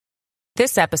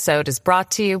This episode is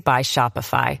brought to you by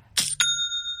Shopify.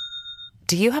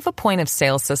 Do you have a point of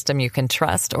sale system you can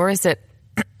trust, or is it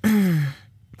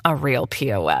a real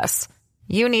POS?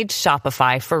 You need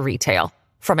Shopify for retail.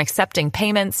 From accepting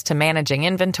payments to managing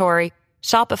inventory,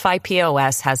 Shopify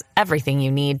POS has everything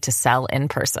you need to sell in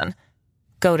person.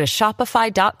 Go to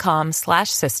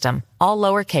shopify.com/system, all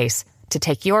lowercase, to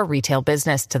take your retail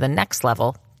business to the next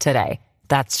level today.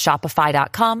 That's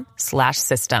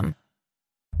shopify.com/system.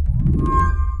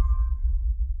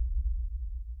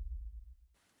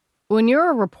 When you're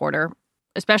a reporter,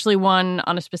 especially one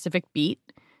on a specific beat,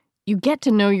 you get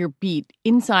to know your beat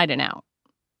inside and out.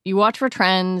 You watch for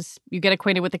trends, you get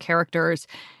acquainted with the characters,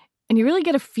 and you really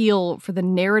get a feel for the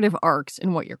narrative arcs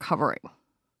in what you're covering.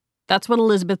 That's what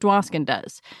Elizabeth Dwoskin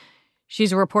does.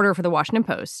 She's a reporter for The Washington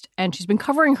Post, and she's been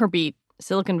covering her beat,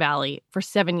 Silicon Valley, for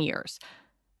 7 years.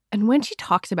 And when she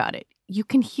talks about it, you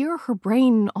can hear her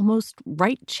brain almost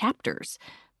write chapters,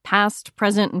 past,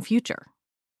 present, and future.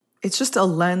 It's just a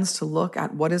lens to look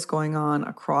at what is going on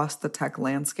across the tech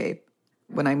landscape.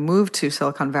 When I moved to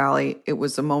Silicon Valley, it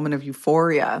was a moment of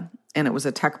euphoria, and it was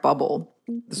a tech bubble.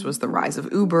 This was the rise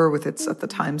of Uber with its, at the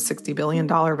time, $60 billion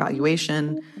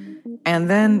valuation. And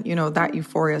then, that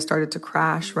euphoria started to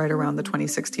crash right around the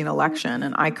 2016 election,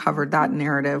 and I covered that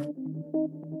narrative.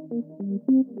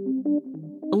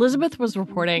 Elizabeth was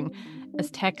reporting as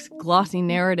tech's glossy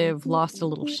narrative lost a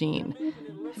little sheen.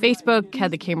 Facebook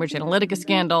had the Cambridge Analytica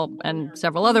scandal and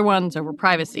several other ones over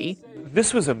privacy.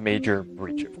 This was a major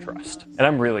breach of trust, and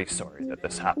I'm really sorry that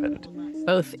this happened.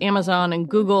 Both Amazon and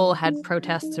Google had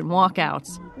protests and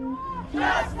walkouts.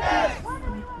 Justice!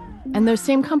 And those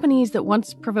same companies that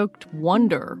once provoked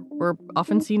wonder were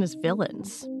often seen as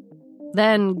villains.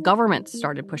 Then governments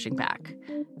started pushing back.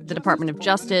 The Department of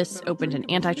Justice opened an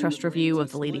antitrust review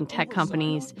of the leading tech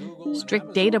companies.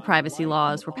 Strict data privacy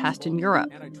laws were passed in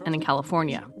Europe and in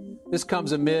California. This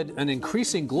comes amid an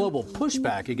increasing global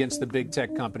pushback against the big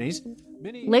tech companies.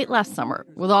 Late last summer,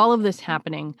 with all of this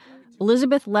happening,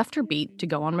 Elizabeth left her beat to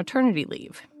go on maternity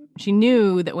leave. She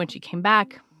knew that when she came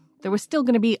back, there was still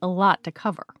going to be a lot to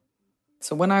cover.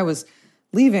 So when I was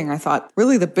leaving, I thought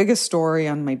really the biggest story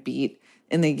on my beat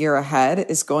in the year ahead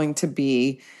is going to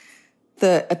be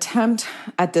the attempt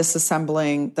at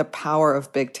disassembling the power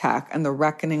of big tech and the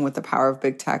reckoning with the power of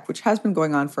big tech, which has been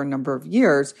going on for a number of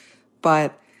years.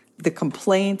 But the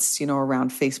complaints, around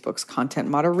Facebook's content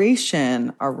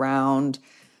moderation, around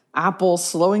Apple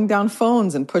slowing down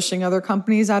phones and pushing other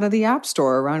companies out of the App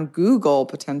Store, around Google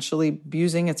potentially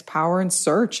abusing its power in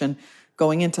search and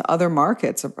going into other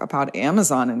markets, about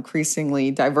Amazon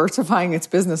increasingly diversifying its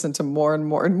business into more and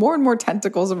more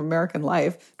tentacles of American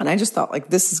life. And I just thought,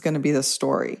 this is going to be the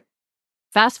story.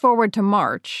 Fast forward to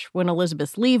March, when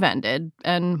Elizabeth's leave ended,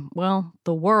 and,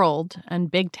 the world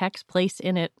and big tech's place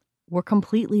in it were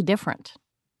completely different.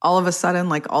 All of a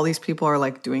sudden, all these people are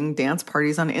doing dance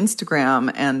parties on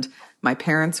Instagram, and my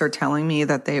parents are telling me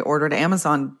that they ordered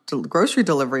Amazon grocery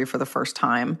delivery for the first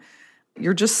time.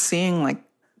 You're just seeing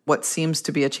what seems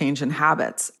to be a change in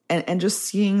habits, and just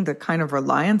seeing the kind of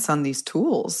reliance on these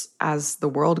tools as the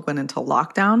world went into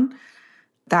lockdown.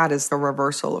 That is the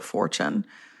reversal of fortune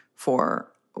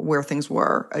for where things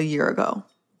were a year ago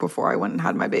before I went and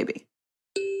had my baby.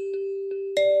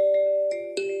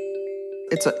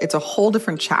 It's a whole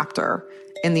different chapter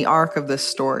in the arc of this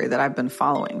story that I've been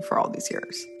following for all these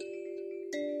years.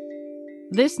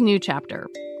 This new chapter,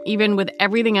 even with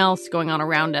everything else going on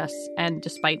around us, and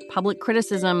despite public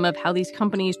criticism of how these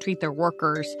companies treat their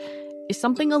workers, is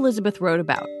something Elizabeth wrote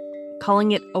about,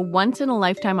 calling it a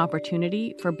once-in-a-lifetime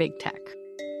opportunity for big tech.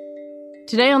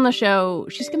 Today on the show,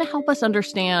 she's going to help us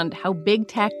understand how big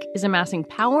tech is amassing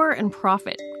power and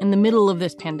profit in the middle of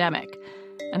this pandemic,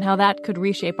 and how that could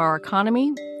reshape our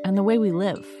economy and the way we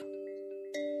live.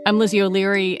 I'm Lizzie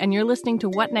O'Leary, and you're listening to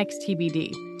What Next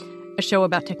TBD, a show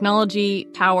about technology,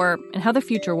 power, and how the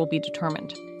future will be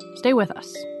determined. Stay with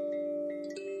us.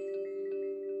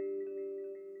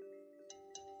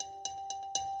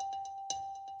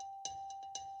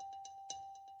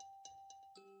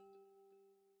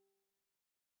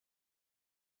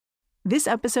 This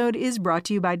episode is brought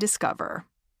to you by Discover.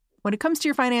 When it comes to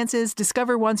your finances,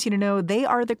 Discover wants you to know they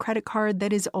are the credit card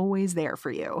that is always there for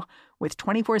you. With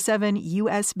 24/7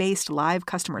 U.S.-based live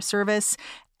customer service,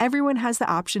 everyone has the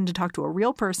option to talk to a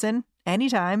real person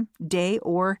anytime, day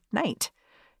or night.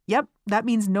 Yep, that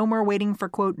means no more waiting for,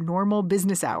 quote, normal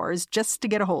business hours just to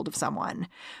get a hold of someone.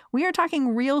 We are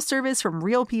talking real service from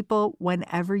real people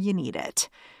whenever you need it.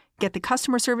 Get the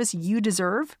customer service you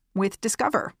deserve with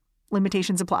Discover.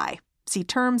 Limitations apply. See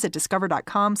terms at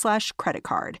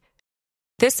discover.com/creditcard.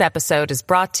 This episode is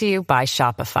brought to you by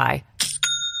Shopify.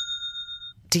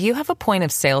 Do you have a point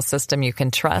of sale system you can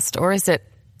trust, or is it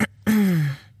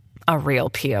a real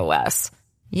POS?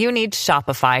 You need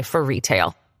Shopify for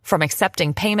retail. From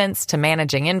accepting payments to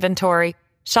managing inventory,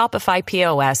 Shopify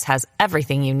POS has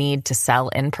everything you need to sell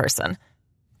in person.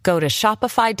 Go to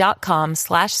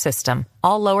shopify.com/system,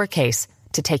 all lowercase,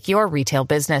 to take your retail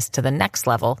business to the next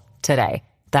level today.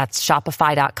 That's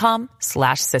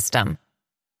shopify.com/system.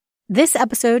 This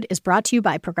episode is brought to you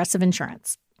by Progressive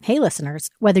Insurance. Hey,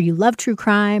 listeners, whether you love true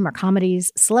crime or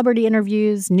comedies, celebrity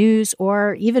interviews, news,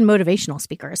 or even motivational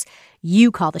speakers,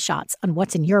 you call the shots on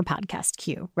what's in your podcast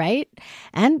queue, right?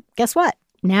 And guess what?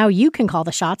 Now you can call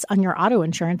the shots on your auto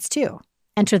insurance, too.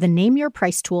 Enter the Name Your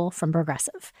Price tool from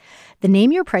Progressive. The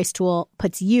Name Your Price tool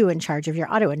puts you in charge of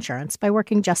your auto insurance by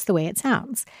working just the way it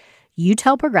sounds. You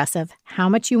tell Progressive how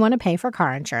much you want to pay for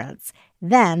car insurance.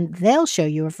 Then they'll show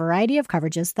you a variety of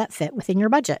coverages that fit within your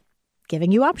budget,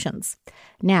 giving you options.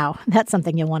 Now, that's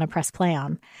something you'll want to press play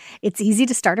on. It's easy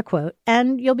to start a quote,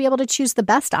 and you'll be able to choose the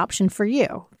best option for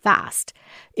you fast.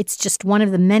 It's just one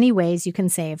of the many ways you can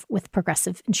save with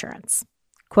Progressive Insurance.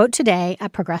 Quote today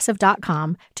at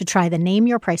Progressive.com to try the Name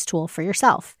Your Price tool for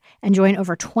yourself and join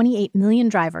over 28 million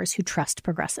drivers who trust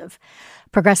Progressive.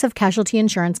 Progressive Casualty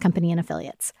Insurance Company and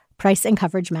Affiliates. Price and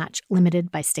coverage match limited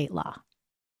by state law.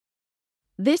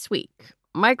 This week,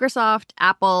 Microsoft,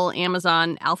 Apple,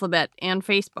 Amazon, Alphabet, and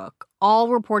Facebook all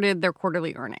reported their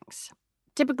quarterly earnings.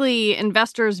 Typically,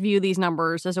 investors view these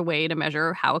numbers as a way to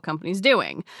measure how a company's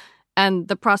doing and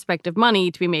the prospect of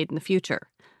money to be made in the future.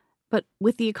 But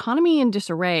with the economy in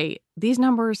disarray, these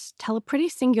numbers tell a pretty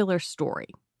singular story.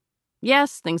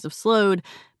 Yes, things have slowed,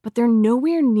 but they're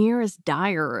nowhere near as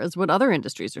dire as what other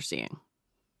industries are seeing.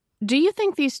 Do you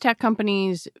think these tech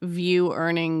companies view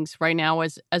earnings right now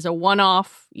as a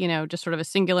one-off, just sort of a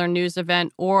singular news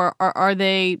event, or are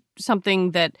they something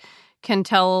that can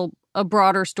tell a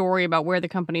broader story about where the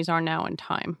companies are now in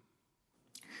time?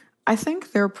 I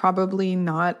think they're probably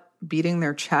not beating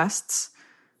their chests.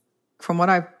 From what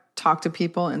I've talked to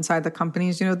people inside the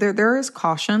companies, there is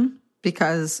caution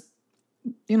because,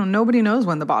 nobody knows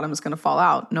when the bottom is going to fall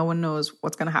out. No one knows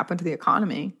what's going to happen to the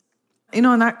economy.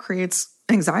 And that creates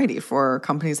anxiety for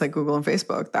companies like Google and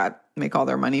Facebook that make all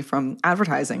their money from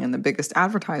advertising. And the biggest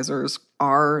advertisers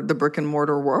are the brick and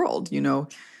mortar world,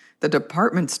 the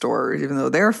department stores, even though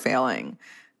they're failing,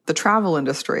 the travel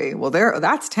industry. Well,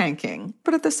 that's tanking.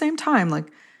 But at the same time,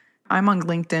 I'm on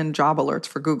LinkedIn job alerts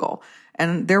for Google,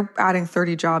 and they're adding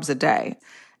 30 jobs a day.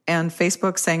 And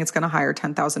Facebook's saying it's going to hire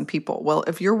 10,000 people. Well,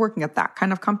 if you're working at that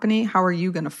kind of company, how are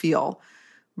you going to feel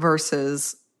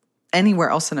versus anywhere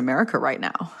else in America right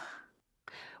now?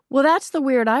 Well, that's the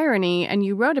weird irony, and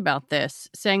you wrote about this,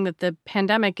 saying that the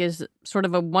pandemic is sort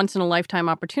of a once-in-a-lifetime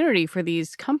opportunity for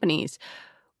these companies.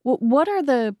 What are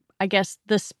the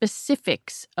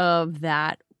specifics of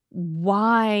that,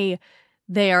 why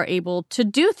they are able to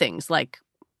do things like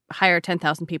hire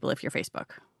 10,000 people if you're Facebook?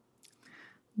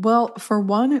 Well, for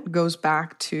one, it goes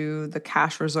back to the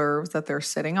cash reserves that they're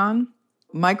sitting on.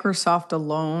 Microsoft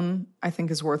alone, I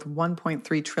think, is worth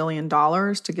 $1.3 trillion.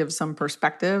 To give some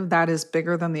perspective, that is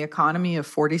bigger than the economy of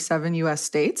 47 U.S.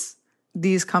 states.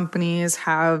 These companies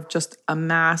have just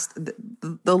amassed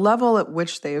the level at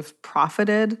which they've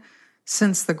profited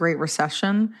since the Great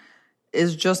Recession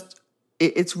is just,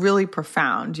 it's really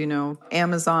profound.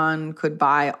 Amazon could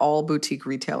buy all boutique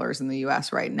retailers in the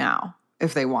U.S. right now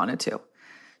if they wanted to.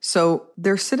 So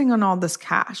they're sitting on all this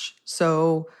cash.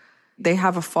 So they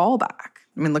have a fallback.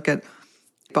 Look at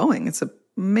Boeing. It's a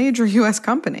major U.S.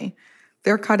 company.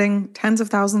 They're cutting tens of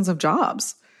thousands of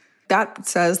jobs. That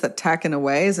says that tech, in a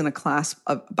way, is in a class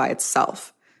by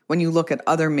itself. When you look at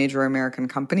other major American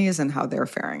companies and how they're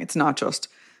faring, it's not just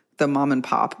the mom and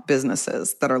pop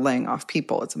businesses that are laying off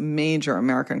people. It's major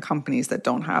American companies that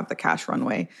don't have the cash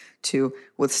runway to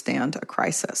withstand a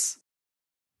crisis.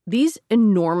 These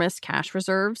enormous cash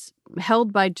reserves,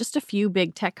 held by just a few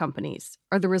big tech companies,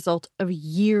 are the result of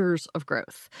years of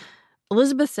growth.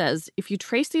 Elizabeth says if you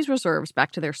trace these reserves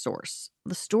back to their source,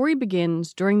 the story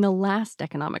begins during the last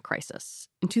economic crisis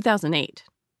in 2008.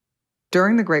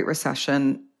 During the Great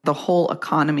Recession, the whole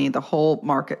economy, the whole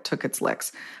market took its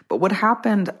licks. But what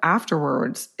happened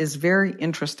afterwards is very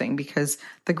interesting because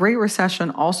the Great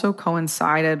Recession also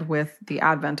coincided with the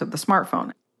advent of the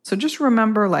smartphone. So just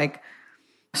remember,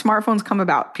 smartphones come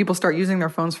about. People start using their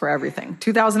phones for everything.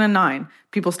 2009,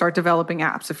 people start developing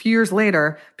apps. A few years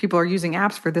later, people are using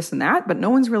apps for this and that, but no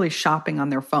one's really shopping on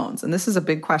their phones. And this is a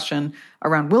big question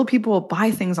around, will people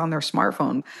buy things on their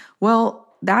smartphone? Well,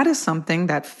 that is something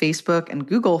that Facebook and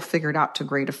Google figured out to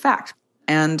great effect.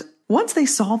 And once they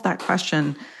solved that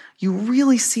question, you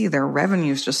really see their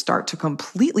revenues just start to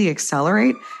completely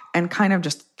accelerate and kind of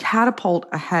just catapult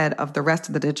ahead of the rest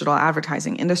of the digital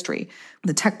advertising industry.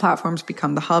 The tech platforms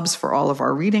become the hubs for all of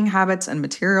our reading habits and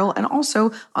material, and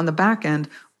also on the back end,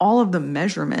 all of the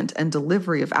measurement and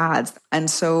delivery of ads. And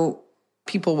so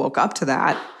people woke up to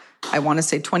that. I want to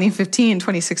say 2015,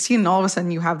 2016, and all of a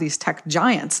sudden you have these tech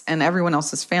giants and everyone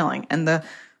else is failing. And the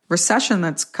recession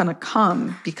that's going to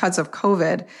come because of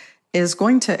COVID is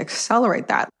going to accelerate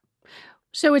that.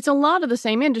 So it's a lot of the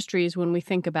same industries when we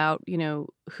think about,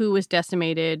 who was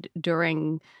decimated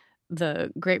during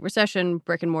the Great Recession,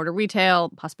 brick and mortar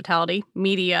retail, hospitality,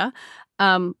 media,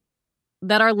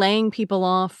 that are laying people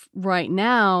off right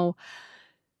now.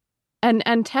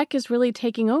 And tech is really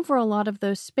taking over a lot of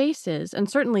those spaces,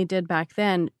 and certainly did back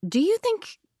then. Do you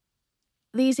think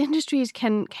these industries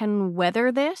can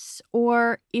weather this,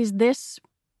 or is this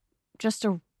just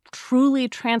a truly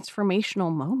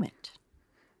transformational moment?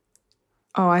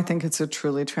 Oh, I think it's a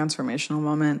truly transformational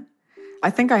moment.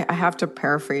 I think I have to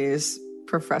paraphrase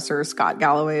Professor Scott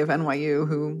Galloway of NYU,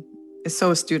 who is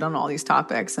so astute on all these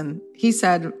topics. And he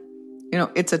said,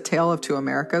 it's a tale of two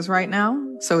Americas right now.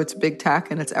 So it's big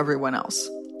tech and it's everyone else.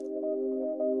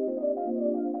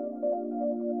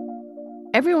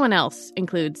 Everyone else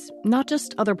includes not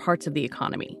just other parts of the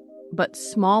economy, but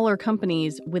smaller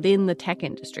companies within the tech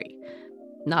industry.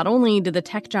 Not only do the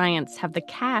tech giants have the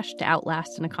cash to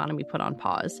outlast an economy put on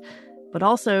pause, but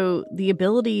also the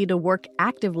ability to work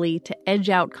actively to edge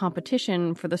out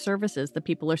competition for the services that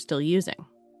people are still using.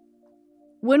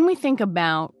 When we think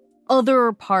about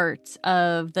other parts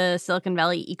of the Silicon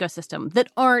Valley ecosystem that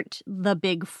aren't the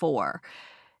big four,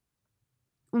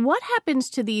 what happens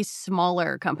to these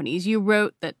smaller companies? You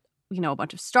wrote that, a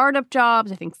bunch of startup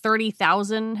jobs, I think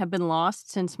 30,000 have been lost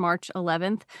since March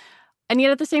 11th. And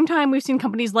yet at the same time, we've seen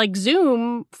companies like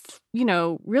Zoom,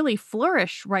 really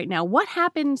flourish right now. What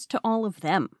happens to all of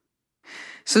them?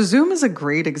 So Zoom is a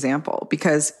great example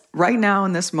because right now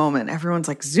in this moment, everyone's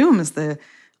like, Zoom is the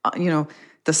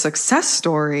success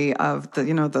story of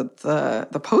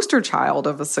the poster child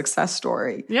of a success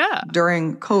story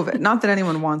during COVID. Not that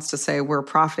anyone wants to say we're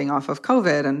profiting off of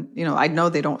COVID. And, I know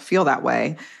they don't feel that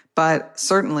way, but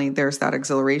certainly there's that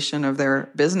exhilaration of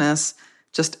their business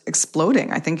just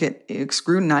exploding. I think it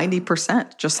grew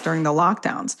 90% just during the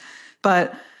lockdowns.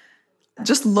 But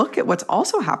just look at what's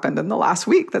also happened in the last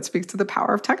week that speaks to the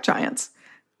power of tech giants.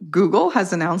 Google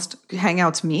has announced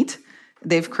Hangouts Meet.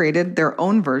 They've created their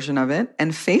own version of it.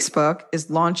 And Facebook is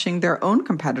launching their own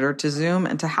competitor to Zoom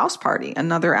and to House Party,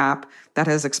 another app that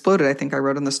has exploded. I think I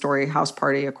wrote in the story, House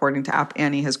Party, according to App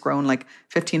Annie, has grown like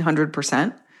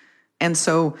 1,500%. And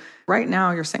so right now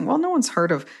you're saying, well, no one's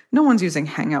using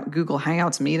Google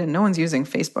Hangouts Meet, and no one's using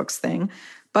Facebook's thing.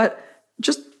 But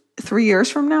just 3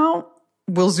 years from now,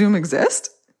 will Zoom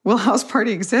exist? Will House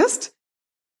Party exist?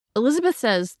 Elizabeth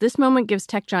says this moment gives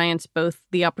tech giants both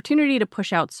the opportunity to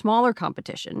push out smaller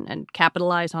competition and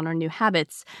capitalize on our new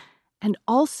habits, and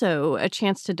also a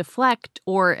chance to deflect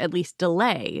or at least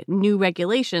delay new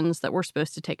regulations that were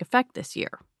supposed to take effect this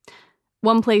year.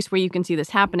 One place where you can see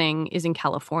this happening is in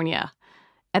California.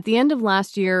 At the end of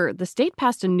last year, the state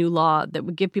passed a new law that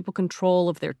would give people control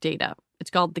of their data. It's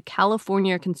called the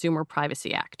California Consumer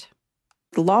Privacy Act.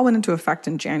 The law went into effect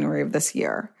in January of this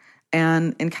year.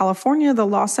 And in California, the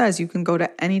law says you can go to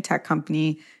any tech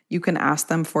company, you can ask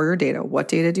them for your data. What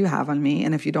data do you have on me?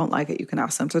 And if you don't like it, you can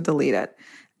ask them to delete it.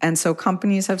 And so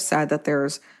companies have said that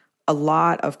there's a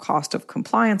lot of cost of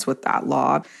compliance with that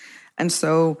law. And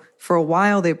so for a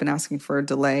while, they've been asking for a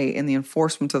delay in the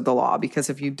enforcement of the law, because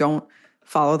if you don't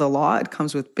follow the law, it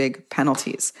comes with big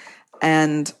penalties.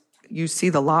 And you see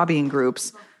the lobbying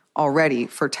groups already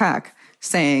for tech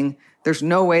saying, there's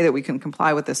no way that we can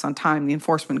comply with this on time. The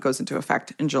enforcement goes into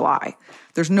effect in July.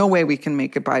 There's no way we can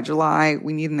make it by July.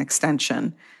 We need an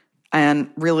extension, and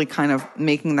really kind of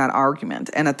making that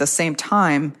argument. And at the same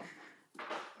time,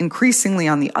 increasingly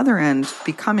on the other end,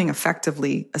 becoming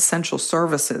effectively essential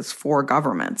services for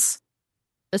governments.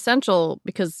 Essential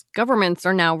because governments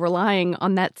are now relying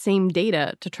on that same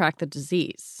data to track the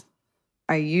disease.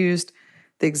 I used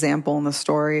the example in the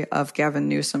story of Gavin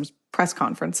Newsom's press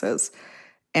conferences,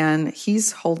 and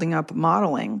he's holding up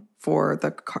modeling for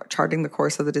charting the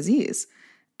course of the disease.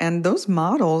 And those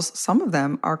models, some of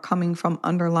them are coming from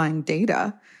underlying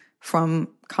data from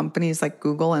companies like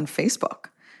Google and Facebook.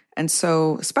 And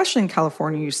so, especially in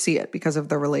California, you see it because of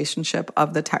the relationship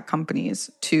of the tech companies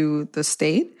to the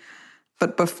state.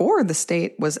 But before, the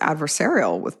state was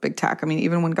adversarial with big tech. I mean,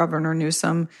 even when Governor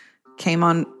Newsom came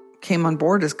on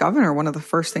board as governor, one of the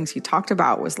first things he talked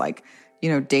about was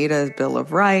data Bill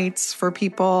of Rights for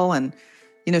people. And,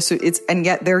 and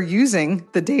yet they're using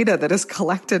the data that is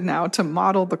collected now to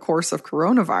model the course of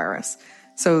coronavirus.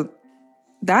 So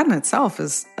that in itself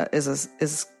is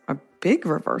a big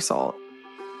reversal.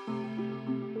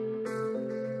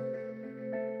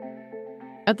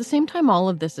 At the same time all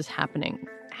of this is happening,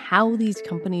 how these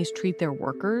companies treat their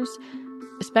workers,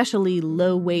 especially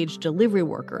low-wage delivery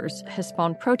workers, has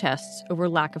spawned protests over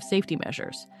lack of safety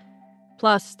measures.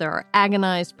 Plus, there are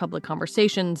agonized public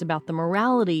conversations about the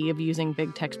morality of using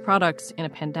big tech's products in a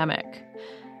pandemic.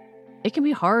 It can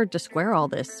be hard to square all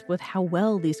this with how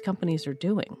well these companies are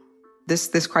doing.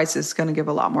 This crisis is going to give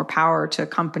a lot more power to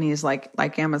companies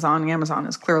like Amazon. Amazon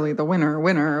is clearly the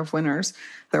winner of winners.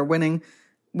 They're winning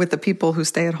with the people who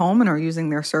stay at home and are using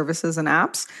their services and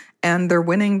apps. And they're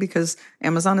winning because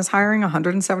Amazon is hiring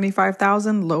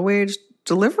 175,000 low-wage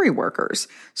delivery workers.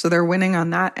 So they're winning on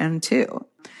that end too.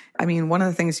 I mean, one of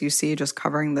the things you see just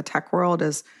covering the tech world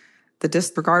is the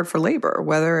disregard for labor,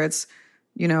 whether it's,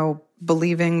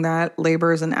 believing that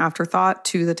labor is an afterthought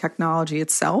to the technology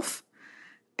itself.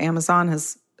 Amazon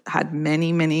has had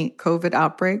many, many COVID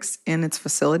outbreaks in its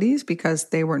facilities because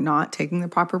they were not taking the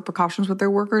proper precautions with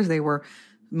their workers. They were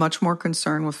much more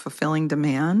concerned with fulfilling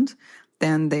demand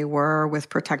than they were with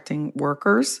protecting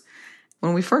workers.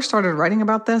 When we first started writing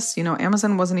about this,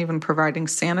 Amazon wasn't even providing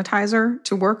sanitizer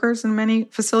to workers in many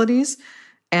facilities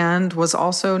and was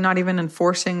also not even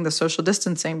enforcing the social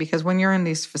distancing, because when you're in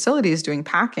these facilities doing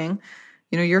packing,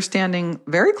 you're standing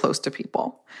very close to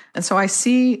people. And so I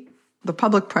see the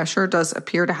public pressure does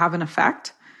appear to have an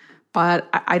effect, but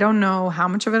I don't know how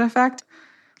much of an effect.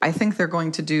 I think they're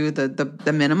going to do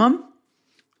the minimum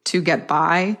to get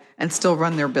by and still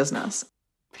run their business.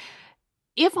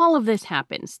 If all of this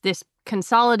happens, this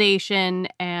consolidation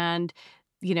and,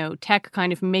 tech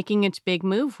kind of making its big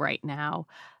move right now,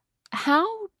 how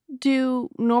do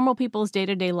normal people's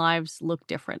day-to-day lives look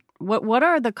different? What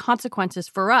are the consequences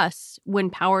for us when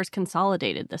power is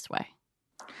consolidated this way?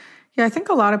 Yeah, I think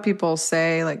a lot of people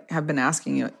have been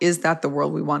asking, is that the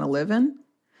world we want to live in?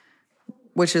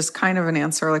 Which is kind of an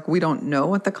answer, we don't know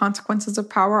what the consequences of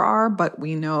power are, but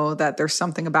we know that there's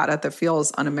something about it that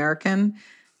feels un-American.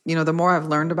 The more I've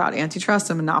learned about antitrust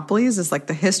and monopolies is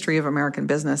the history of American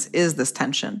business is this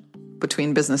tension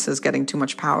between businesses getting too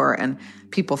much power and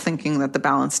people thinking that the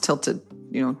balance tilted,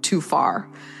 too far.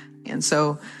 And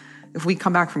so if we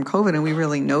come back from COVID and we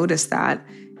really notice that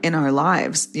in our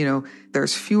lives,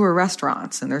 there's fewer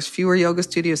restaurants and there's fewer yoga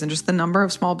studios and just the number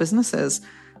of small businesses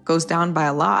goes down by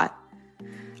a lot.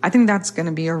 I think that's going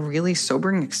to be a really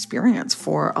sobering experience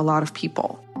for a lot of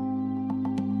people.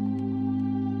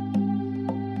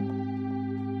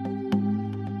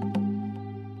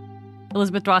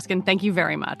 Elizabeth Dwoskin, thank you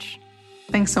very much.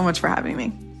 Thanks so much for having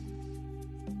me.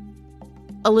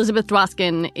 Elizabeth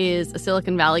Dwoskin is a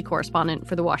Silicon Valley correspondent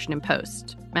for The Washington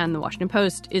Post, and The Washington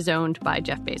Post is owned by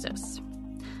Jeff Bezos.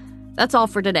 That's all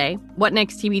for today. What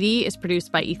Next TBD is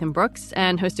produced by Ethan Brooks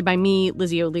and hosted by me,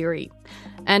 Lizzie O'Leary.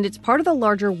 And it's part of the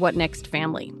larger What Next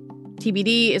family.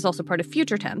 TBD is also part of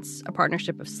Future Tense, a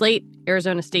partnership of Slate,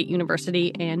 Arizona State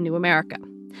University, and New America.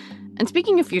 And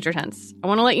speaking of Future Tense, I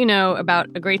want to let you know about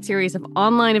a great series of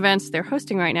online events they're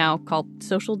hosting right now called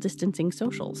Social Distancing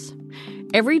Socials.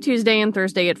 Every Tuesday and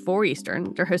Thursday at 4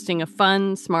 Eastern, they're hosting a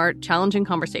fun, smart, challenging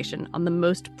conversation on the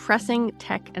most pressing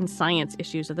tech and science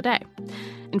issues of the day.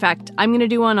 In fact, I'm going to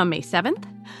do one on May 7th.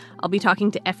 I'll be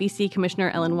talking to FEC Commissioner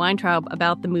Ellen Weintraub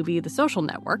about the movie The Social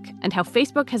Network and how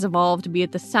Facebook has evolved to be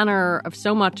at the center of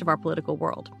so much of our political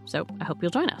world. So I hope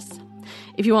you'll join us.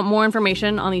 If you want more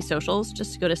information on these socials,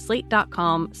 just go to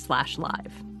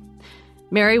slate.com/live.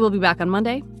 Mary will be back on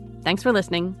Monday. Thanks for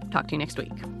listening. Talk to you next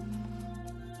week.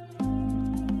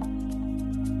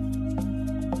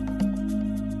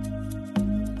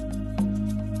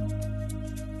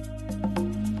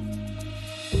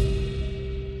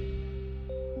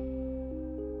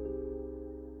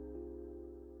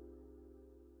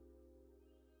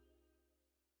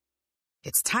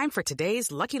 It's time for today's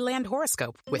Lucky Land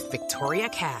horoscope with Victoria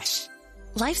Cash.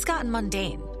 Life's gotten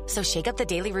mundane, so shake up the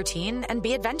daily routine and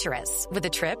be adventurous with a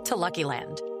trip to Lucky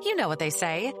Land. You know what they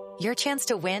say, your chance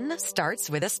to win starts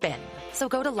with a spin. So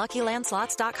go to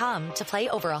LuckyLandSlots.com to play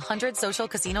over 100 social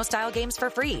casino-style games for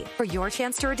free for your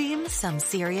chance to redeem some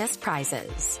serious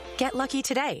prizes. Get lucky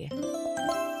today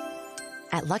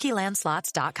at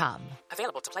LuckyLandSlots.com.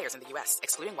 Available to players in the U.S.,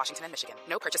 excluding Washington and Michigan.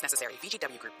 No purchase necessary.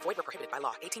 VGW Group. Void where prohibited by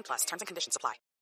law. 18+. Terms and conditions apply.